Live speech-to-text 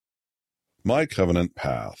My Covenant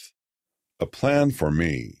Path, a plan for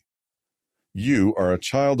me. You are a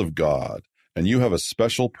child of God, and you have a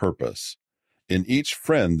special purpose. In each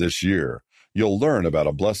friend this year, you'll learn about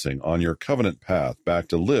a blessing on your covenant path back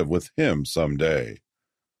to live with Him someday.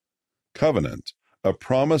 Covenant, a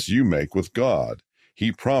promise you make with God.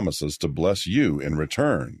 He promises to bless you in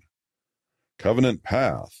return. Covenant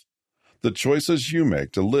path, the choices you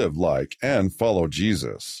make to live like and follow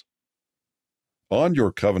Jesus. On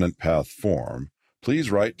your covenant path form,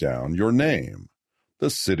 please write down your name, the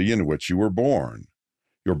city in which you were born,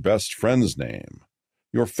 your best friend's name,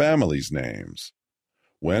 your family's names,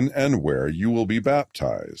 when and where you will be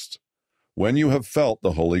baptized, when you have felt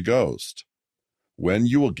the Holy Ghost, when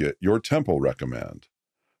you will get your temple recommend,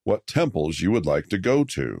 what temples you would like to go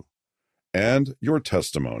to, and your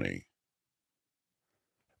testimony.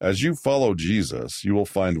 As you follow Jesus, you will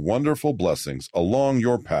find wonderful blessings along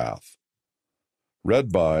your path.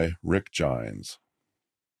 Read by Rick Gines.